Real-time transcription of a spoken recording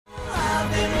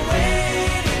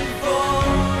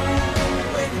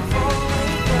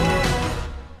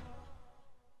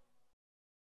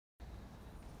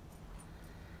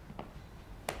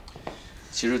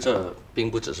其实这并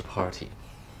不只是 party。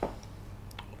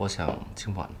我想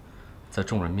今晚在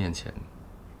众人面前，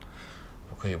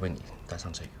我可以为你戴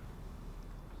上这个。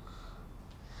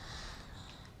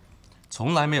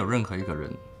从来没有任何一个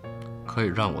人可以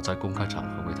让我在公开场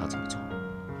合为他这么做。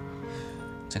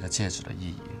这个戒指的意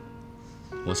义，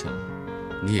我想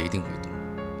你也一定会懂。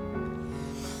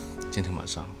今天晚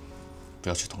上不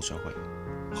要去同学会，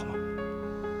好吗？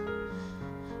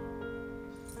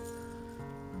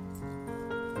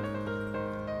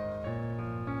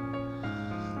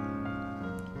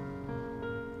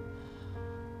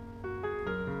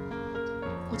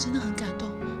 我真的很感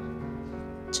动，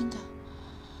真的。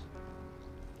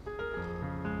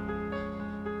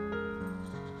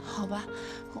好吧，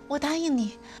我答应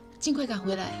你，尽快赶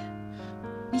回来。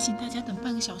你请大家等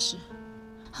半个小时，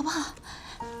好不好？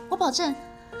我保证。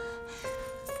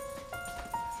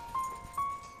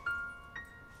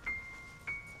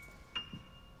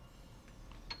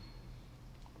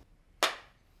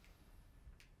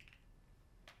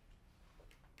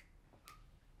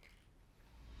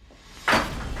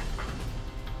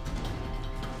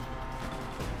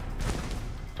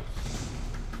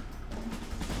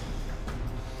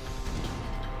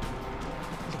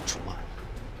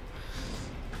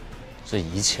这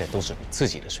一切都是你自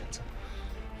己的选择。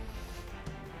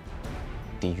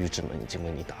地狱之门已经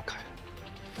为你打开了，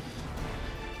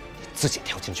你自己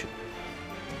跳进去。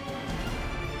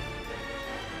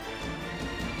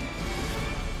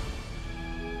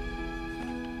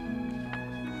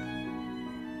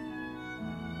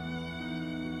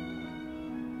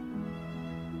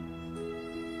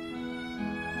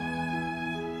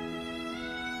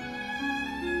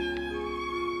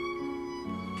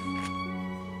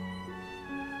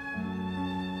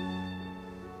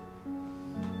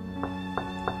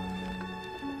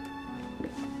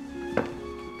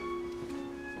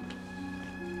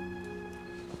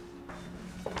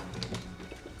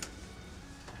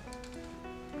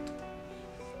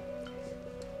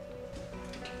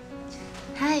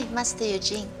Hi, Master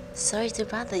Eugene. Sorry to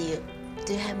bother you.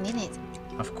 Do you have a minute?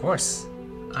 Of course.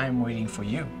 I'm waiting for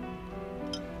you.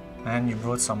 And you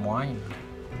brought some wine.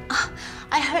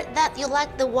 I heard that you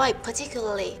like the wine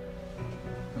particularly.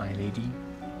 My lady,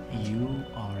 you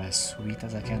are as sweet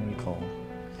as I can recall.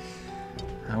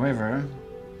 However,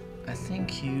 I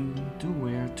think you do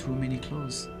wear too many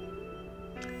clothes.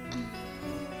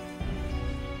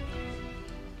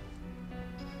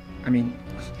 I mean,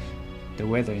 the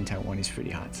weather in Taiwan is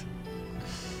pretty hot.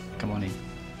 Come on in.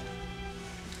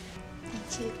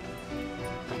 Thank you.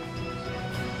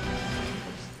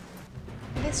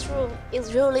 This room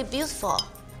is really beautiful.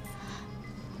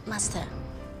 Master,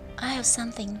 I have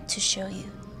something to show you.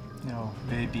 No,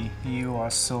 baby, you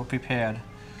are so prepared.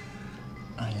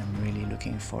 I am really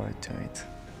looking forward to it.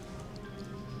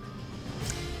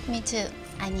 Me too.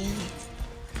 I knew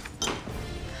it.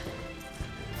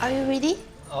 Are you ready?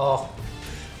 Oh,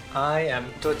 I am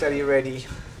totally ready.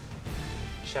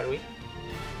 Shall we?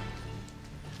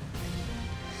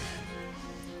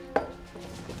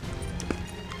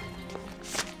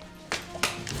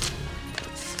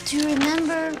 Do you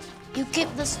remember you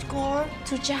gave the score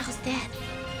to Jacques' dad?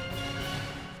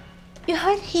 You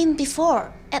heard him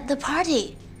before at the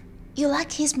party. You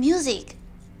like his music.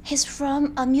 He's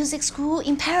from a music school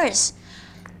in Paris,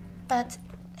 but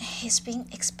he's been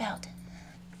expelled.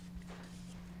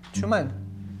 Chu-Man,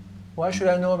 why should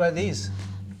I know about these?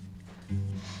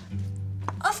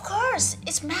 Of course,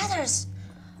 it matters.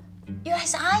 You're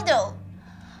his idol.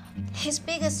 His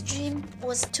biggest dream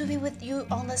was to be with you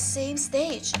on the same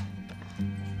stage.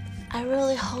 I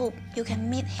really hope you can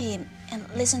meet him and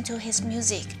listen to his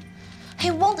music. He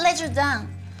won't let you down.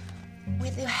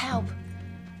 With your help,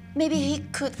 maybe he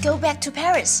could go back to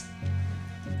Paris.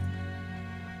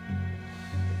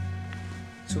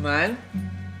 Chu-Man,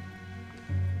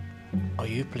 are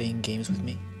you playing games with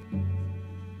me?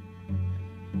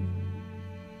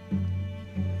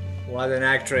 What an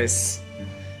actress!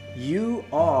 You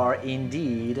are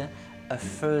indeed a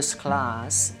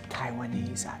first-class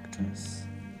Taiwanese actress.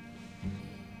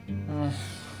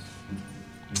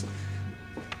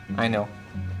 I know.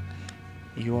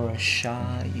 You're a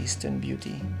shy Eastern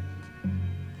beauty.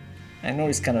 I know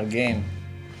this kind of game.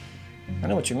 I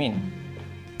know what you mean.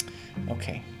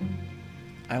 Okay.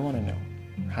 I want to know,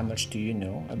 how much do you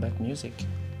know about music?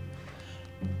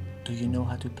 Do you know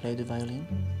how to play the violin?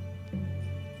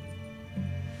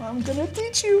 I'm gonna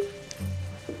teach you.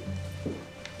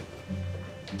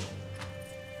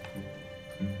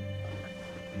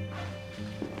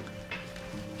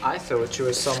 I thought you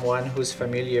were someone who's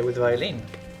familiar with violin.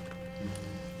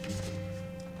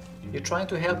 You're trying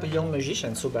to help a young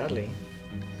musician so badly.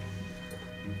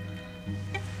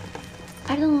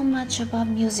 I don't know much about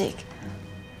music,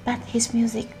 but his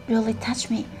music really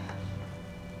touched me.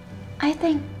 I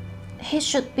think he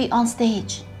should be on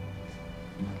stage.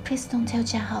 Please don't tell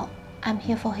Jia-Hao I'm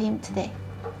here for him today.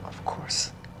 Of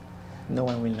course. No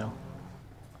one will know.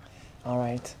 All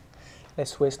right,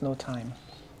 let's waste no time.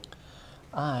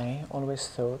 I always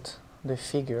thought the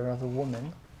figure of a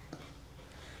woman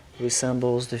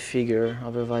resembles the figure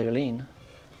of a violin.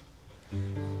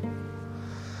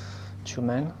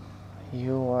 Chu-Man,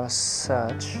 you are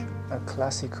such a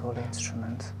classical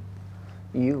instrument.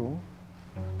 You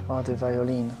are the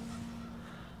violin,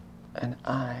 and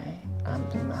I am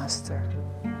the master.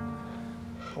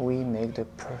 We make the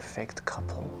perfect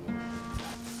couple.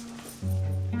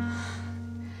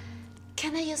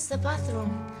 Can I use the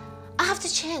bathroom? I have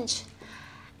to change.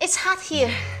 It's hot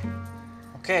here.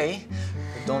 Okay,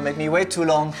 but don't make me wait too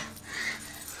long.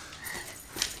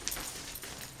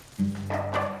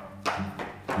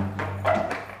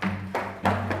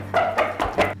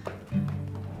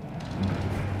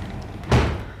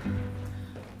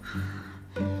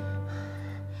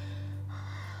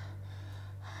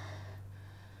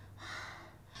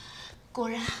果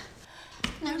然，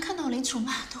男人看到林楚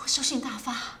曼都会兽性大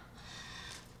发。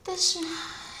但是，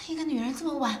一个女人这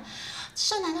么晚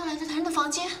深难道来到男人的房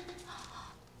间，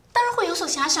当然会有所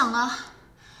遐想了。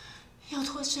要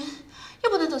脱身，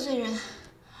又不能得罪人。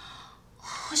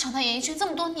我想到演艺圈这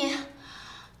么多年，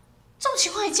这种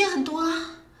情况也见很多了。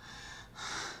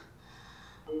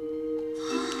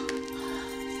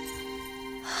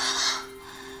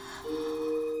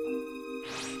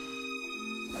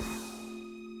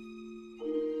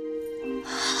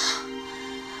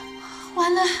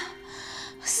完了，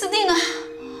死定了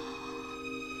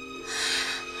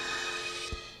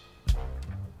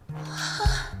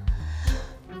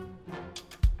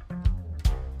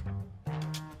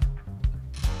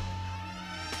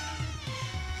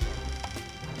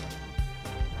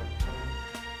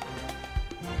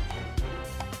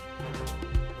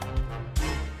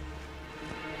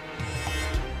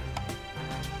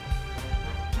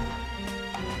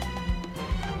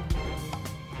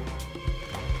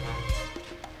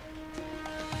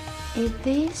！Is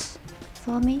this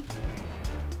for me?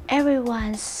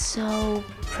 Everyone's so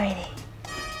pretty.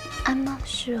 I'm not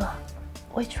sure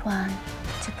which one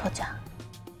to put on.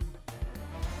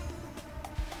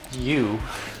 You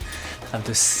have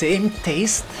the same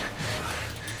taste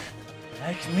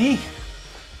like me.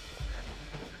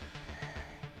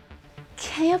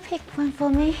 Can you pick one for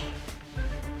me?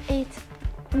 It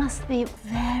must be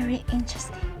very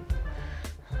interesting.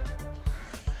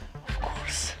 Of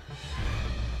course.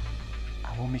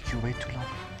 I won't make you wait too long. "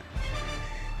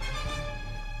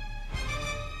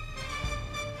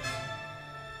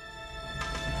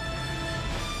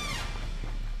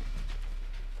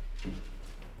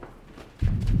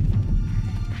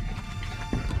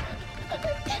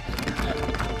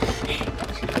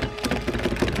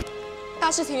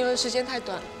大事停留的时间太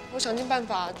短，我想尽办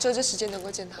法遮这时间能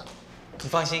够见他。你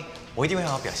放心，我一定会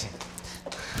好好表现。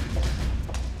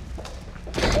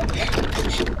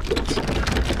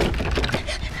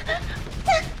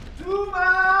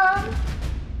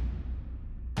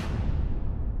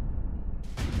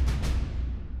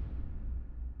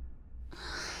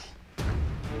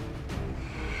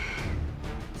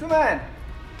Chu-Man,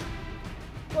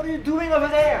 what are you doing over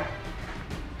there?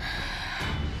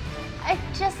 I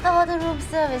just ordered room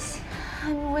service.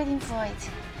 I'm waiting for it.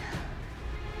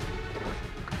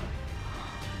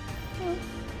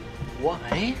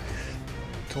 Why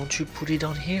don't you put it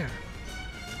on here?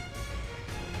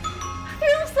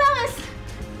 Room service!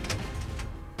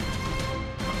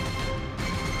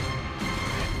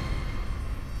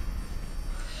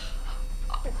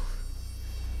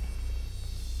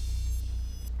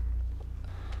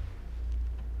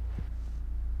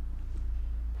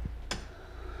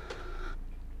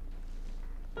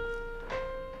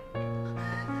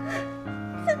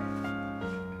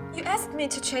 You asked me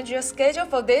to change your schedule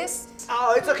for this?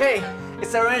 Oh, it's okay.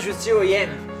 It's arranged with Zero Yen.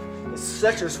 He's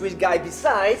such a sweet guy.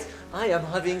 Besides, I am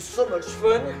having so much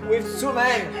fun with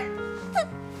Chu-Man.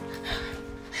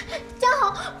 嘉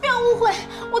豪，不要误会，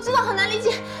我知道很难理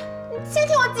解，你先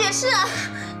听我解释啊。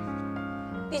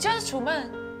你就是楚曼，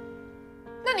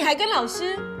那你还跟老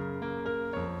师？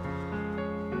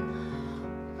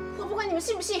我不管你们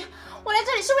信不信，我来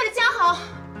这里是为了嘉豪。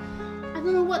I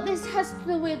don't know what this has to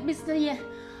do with Mr. Yan.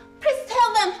 Please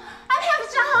tell them I'm here for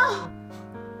Jia-Hao.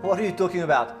 What are you talking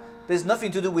about? There's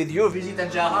nothing to do with your visit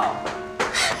and Jia-Hao.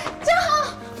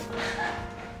 Jia-Hao!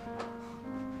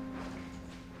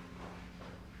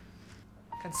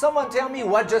 Can someone tell me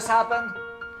what just happened?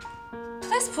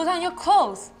 Please put on your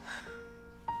clothes.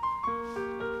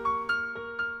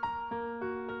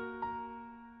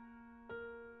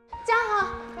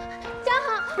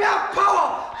 怕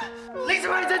我！林子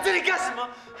华，你在这里干什么？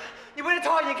你为了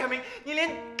讨好严凯明，你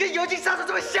连跟尤金杀手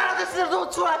这么下流的事都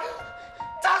做出来。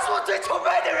他是我最崇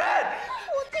拜的人，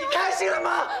你开心了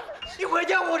吗？你毁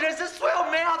掉我人生所有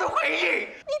美好的回忆。你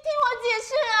听我解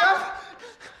释啊！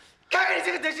看看你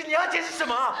这个德行，你要解释什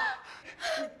么？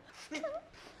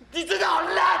你真的好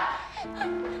烂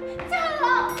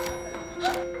！Xiong，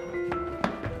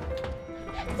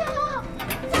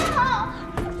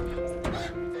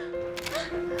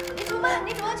李主任，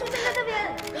你怎么会出现在这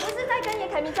边？你不是在跟严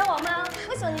凯明交往吗？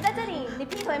为什么你在这里？你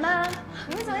劈腿吗？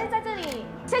你为什么会在这里？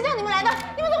谁叫你们来的？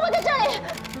你们怎么会在这里？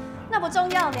那不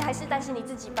重要，你还是担心你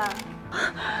自己吧。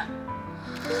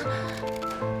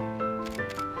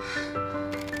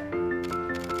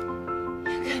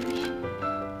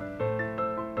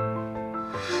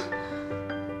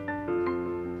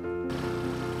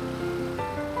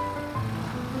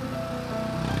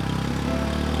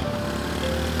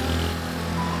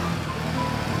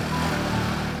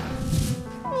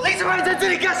林子华，你在这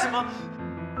里干什么？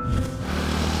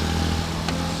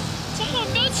嘉豪，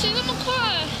不要骑那么快，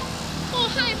我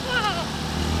害怕。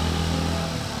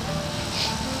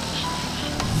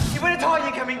你为了讨好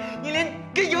严凯明，你连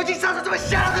跟尤金杀手这么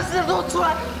下流的事都做出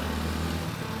来。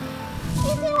你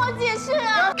听我解释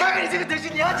啊！看看你这个德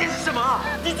行，你要解释什么？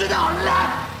你真的好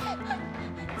烂！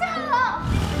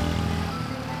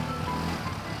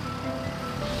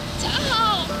嘉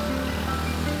豪，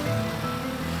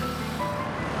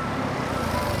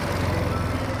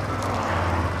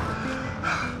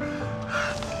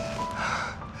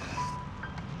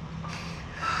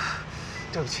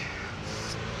对不起，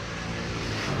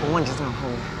我问你这么后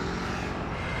面。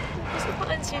不是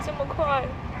怕你骑这么快，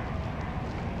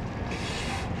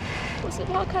我是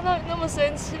怕看到你那么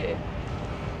生气，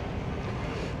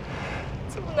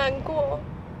这么难过。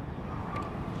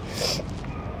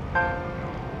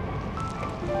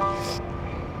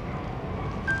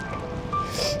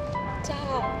嘉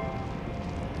豪，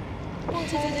忘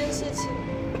记这件事情，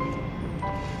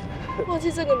忘记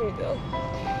这个女的。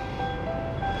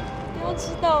你要知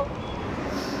道，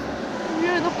我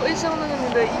永远都不会像那个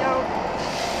女的一样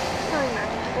让你难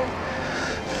过，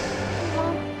好吗？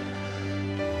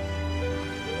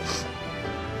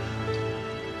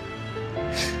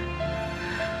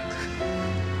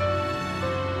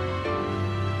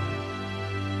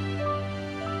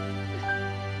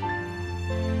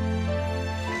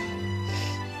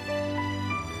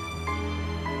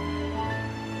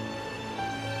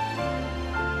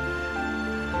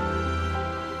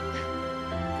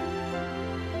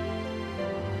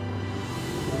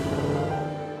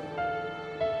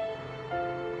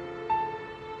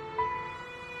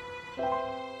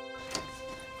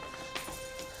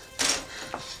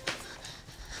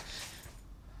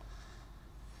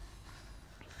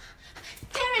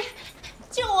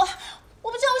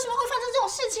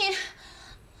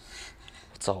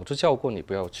早就叫过你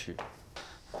不要去。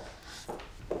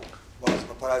 Well,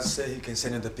 the paparazzi say he can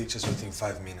send you the pictures within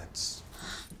 5 minutes.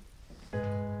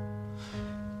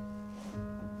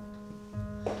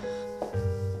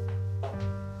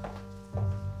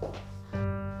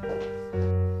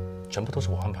 全部都是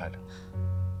我安排的。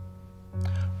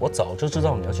我早就知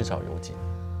道你要去找尤金，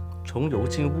从尤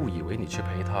金误以为你去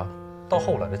陪他，到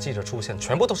后来的记者出现，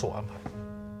全部都是我安排的。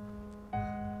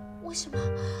为什么？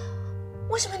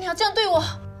为什么你要这样对我？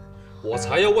我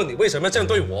才要问你为什么要这样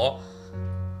对我？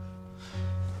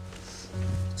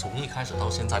从一开始到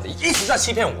现在，你一直在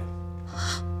欺骗我。